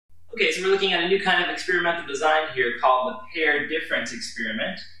Okay, so we're looking at a new kind of experimental design here called the pair difference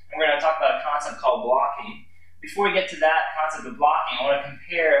experiment. And we're going to talk about a concept called blocking. Before we get to that concept of blocking, I want to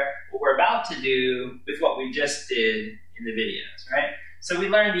compare what we're about to do with what we just did in the videos, right? So we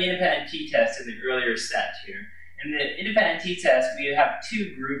learned the independent t-test in the earlier set here. In the independent t-test, we have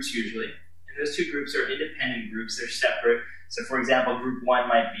two groups usually. And those two groups are independent groups. They're separate. So for example, group 1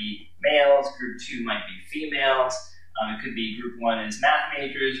 might be males, group 2 might be females. It could be group 1 is math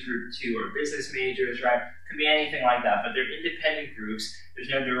majors, group 2 are business majors, right? It could be anything like that, but they're independent groups.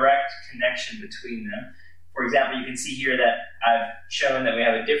 There's no direct connection between them. For example, you can see here that I've shown that we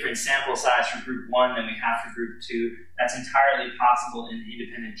have a different sample size for group 1 than we have for group 2. That's entirely possible in the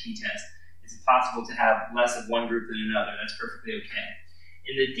independent t-test. It's possible to have less of one group than another. That's perfectly okay.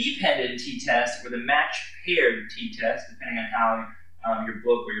 In the dependent t-test, or the match-paired t-test, depending on how your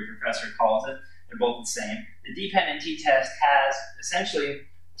book or your professor calls it, they're both the same. The dependent t-test has essentially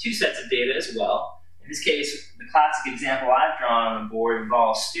two sets of data as well. In this case, the classic example I've drawn on the board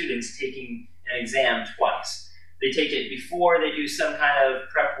involves students taking an exam twice. They take it before they do some kind of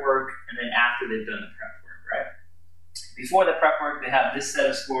prep work, and then after they've done the prep work, right? Before the prep work, they have this set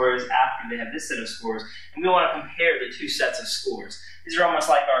of scores. After, they have this set of scores. And we want to compare the two sets of scores. These are almost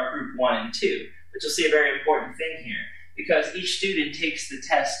like our group 1 and 2. But you'll see a very important thing here. Because each student takes the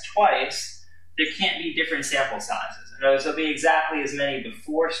test twice, there can't be different sample sizes. In other words, there'll be exactly as many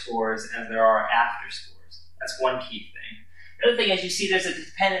before scores as there are after scores. That's one key thing. The other thing is you see there's a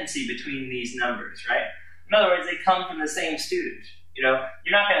dependency between these numbers, right? In other words, they come from the same student. You know,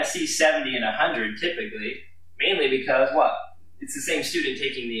 you're not going to see 70 and 100 typically, mainly because what? It's the same student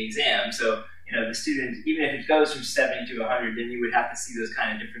taking the exam. So, you know, the student, even if it goes from 70 to 100, then you would have to see those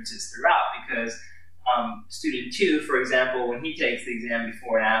kind of differences throughout because student 2, for example, when he takes the exam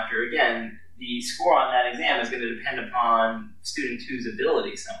before and after, again, the score on that exam is going to depend upon student 2's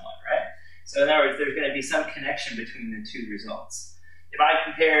ability somewhat, right? So in other words, there's going to be some connection between the two results. If I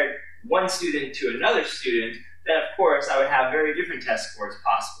compared one student to another student, then of course I would have very different test scores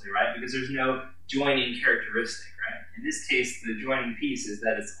possibly, right? Because there's no joining characteristic, right? In this case, the joining piece is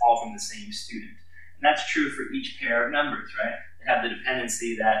that it's all from the same student. And that's true for each pair of numbers, right? They have the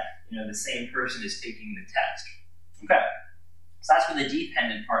dependency that, you know, the same person is taking the test. Okay, so that's where the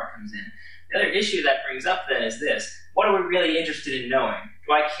dependent part comes in. The other issue that brings up then is this. What are we really interested in knowing?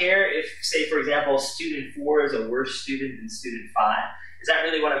 Do I care if, say, for example, student 4 is a worse student than student 5? Is that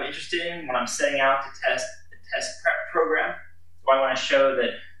really what I'm interested in when I'm setting out to test the test prep program? Do I want to show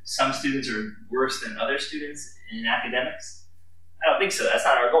that some students are worse than other students in academics? I don't think so. That's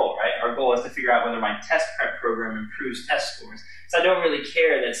not our goal, right? Our goal is to figure out whether my test prep program improves test scores. So I don't really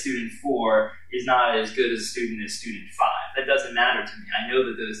care that student 4 is not as good as student 5. That doesn't matter to me. I know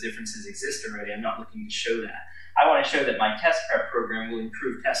that those differences exist already. I'm not looking to show that. I want to show that my test prep program will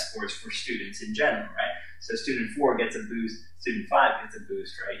improve test scores for students in general, right? So student 4 gets a boost, student 5 gets a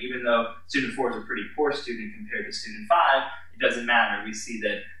boost, right? Even though student 4 is a pretty poor student compared to student 5, it doesn't matter. We see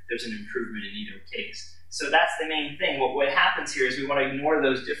that there's an improvement in either case. So that's the main thing. What happens here is we want to ignore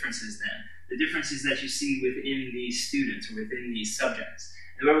those differences then. The differences that you see within these students or within these subjects.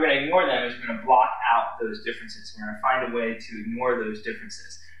 And the way we're going to ignore them is we're going to block out those differences. We're going to find a way to ignore those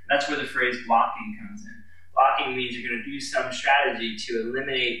differences. And that's where the phrase blocking comes in. Blocking means you're going to do some strategy to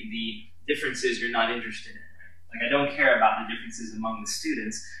eliminate the differences you're not interested in. Right? Like I don't care about the differences among the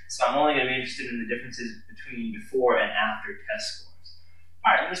students, so I'm only going to be interested in the differences between before and after test scores.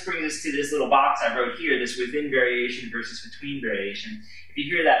 All right, and this brings us to this little box I wrote here, this within variation versus between variation. If you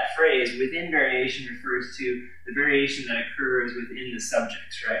hear that phrase, within variation refers to the variation that occurs within the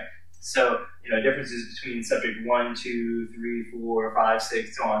subjects, right? So, you know, differences between subject 1, 2, 3, 4, 5,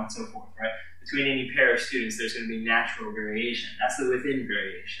 6, so on and so forth, right? Between any pair of students, there's going to be natural variation. That's the within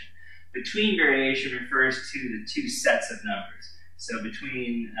variation. Between variation refers to the two sets of numbers. So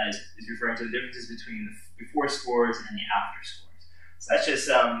between is referring to the differences between the before scores and the after scores. So that's just,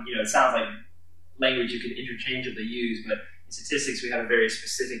 you know, it sounds like language you can interchangeably use, but in statistics we have a very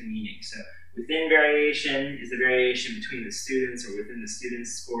specific meaning. So within variation is the variation between the students or within the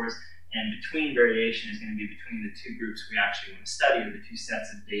students' scores, and between variation is going to be between the two groups we actually want to study, or the two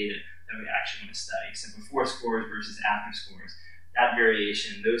sets of data that we actually want to study. So before scores versus after scores, that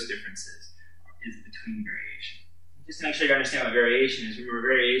variation, those differences, is between variation. Just to make sure you understand what variation is, remember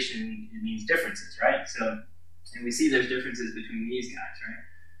variation, it means differences, right? So, and we see there's differences between these guys, right?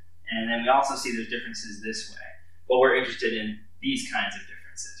 And then we also see there's differences this way. But we're interested in these kinds of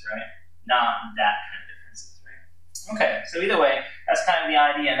differences, right? Not that kind of differences, right? Okay, so either way, that's kind of the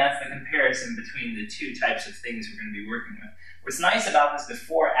idea, and that's the comparison between the two types of things we're going to be working with. What's nice about this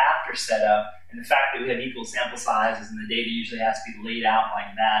before-after setup, and the fact that we have equal sample sizes and the data usually has to be laid out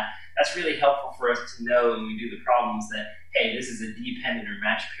like that, that's really helpful for us to know when we do the problems that, hey, this is a dependent or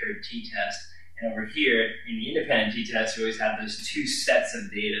match paired t-test. And over here, in the independent t-test, you always have those two sets of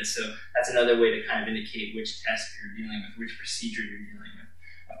data. So that's another way to kind of indicate which test you're dealing with, which procedure you're dealing with.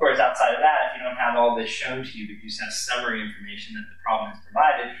 Of course, outside of that, if you don't have all this shown to you, but you just have summary information that the problem has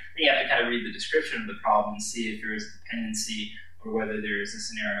provided, then you have to kind of read the description of the problem and see if there is dependency or whether there is a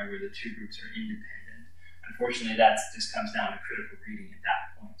scenario where the two groups are independent. Unfortunately, that just comes down to critical reading at that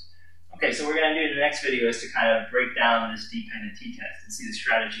point. Okay, so what we're going to do in the next video is to kind of break down this dependent t-test and see the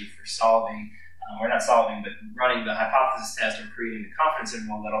strategy for solving, or not solving, but running the hypothesis test or creating the confidence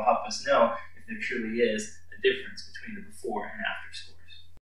interval that'll help us know if there truly is a difference between the before and after score.